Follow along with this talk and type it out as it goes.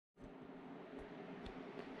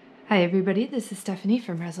Hi everybody, this is Stephanie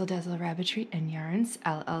from Razzledazzlerabbitry and Yarns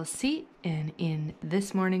LLC, and in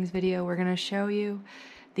this morning's video we're going to show you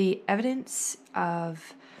the evidence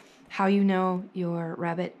of how you know your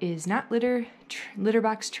rabbit is not litter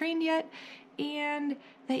box trained yet and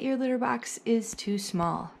that your litter box is too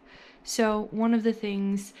small. So one of the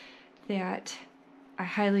things that I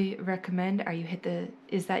highly recommend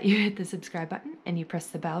is that you hit the subscribe button and you press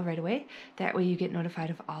the bell right away. That way you get notified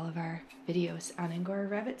of all of our videos on Angora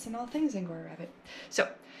Rabbits and all things Angora Rabbit. So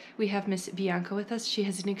we have Miss Bianca with us. She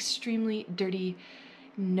has an extremely dirty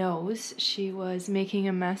nose. She was making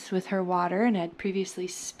a mess with her water and had previously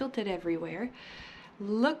spilt it everywhere.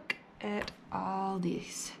 Look at all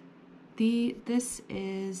these. This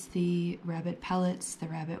is the rabbit pellets, the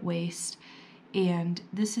rabbit waste, and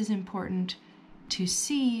this is important to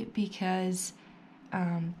see because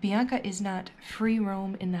Bianca is not free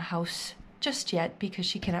roam in the house just yet because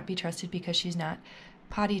she cannot be trusted because she's not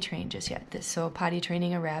potty trained just yet. So potty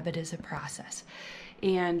training a rabbit is a process.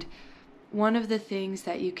 And one of the things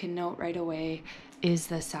that you can note right away is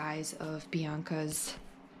the size of Bianca's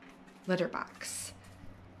litter box.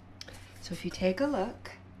 So if you take a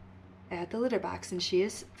look at the litter box, and she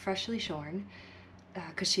is freshly shorn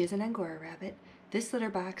because she is an Angora rabbit, this litter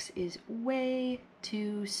box is way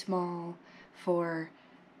too small for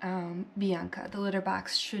Bianca. The litter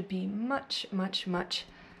box should be much, much, much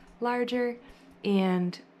larger,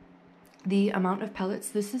 and the amount of pellets,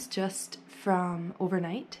 this is just from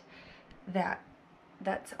overnight.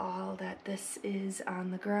 That's all that this is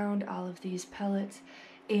on the ground, all of these pellets,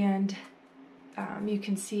 and you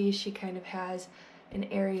can see she kind of has an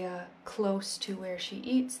area close to where she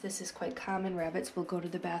eats. This is quite common. Rabbits will go to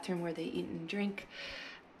the bathroom where they eat and drink.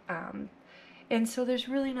 And so there's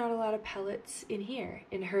really not a lot of pellets in here,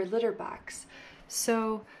 in her litter box.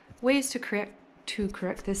 So ways to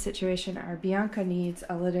correct this situation are Bianca needs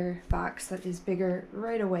a litter box that is bigger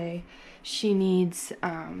right away. She needs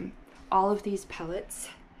all of these pellets,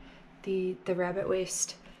 the rabbit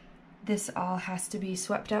waste. This all has to be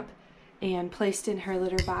swept up and placed in her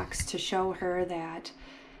litter box to show her that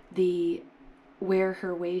where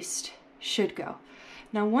her waste should go.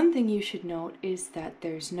 Now, one thing you should note is that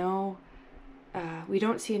there's no, we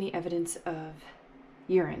don't see any evidence of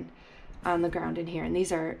urine on the ground in here. And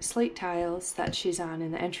these are slate tiles that she's on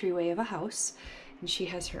in the entryway of a house. And she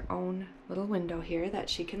has her own little window here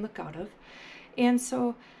that she can look out of. And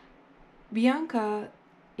so Bianca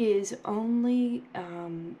is only,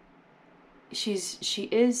 she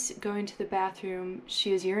is going to the bathroom.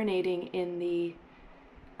 She is urinating in the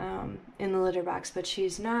litter box, but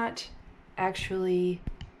she's not actually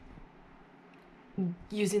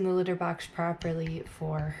using the litter box properly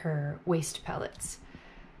for her waste pellets.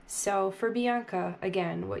 So for Bianca,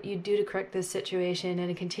 again, what you do to correct this situation and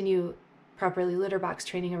to continue properly litter box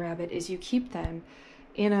training a rabbit is you keep them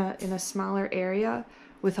in a smaller area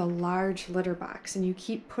with a large litter box, and you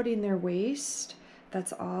keep putting their waste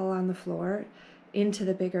that's all on the floor into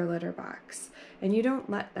the bigger litter box. And you don't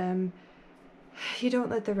let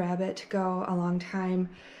the rabbit go a long time.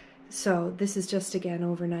 So this is just, again,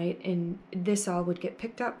 overnight, and this all would get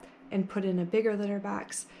picked up and put in a bigger litter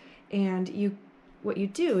box. And what you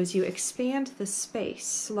do is you expand the space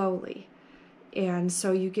slowly. And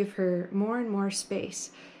so you give her more and more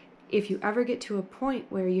space. If you ever get to a point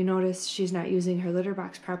where you notice she's not using her litter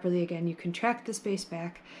box properly again, you contract the space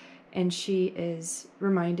back, and she is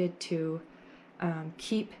reminded to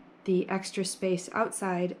keep the extra space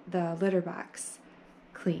outside the litter box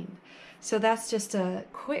clean. So that's just a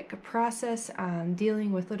quick process on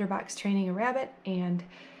dealing with litter box training a rabbit and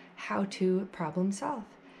how to problem solve.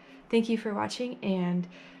 Thank you for watching, and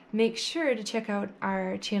make sure to check out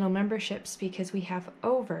our channel memberships because we have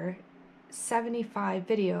over 75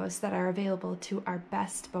 videos that are available to our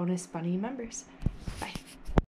best Bonus Bunny members. Bye.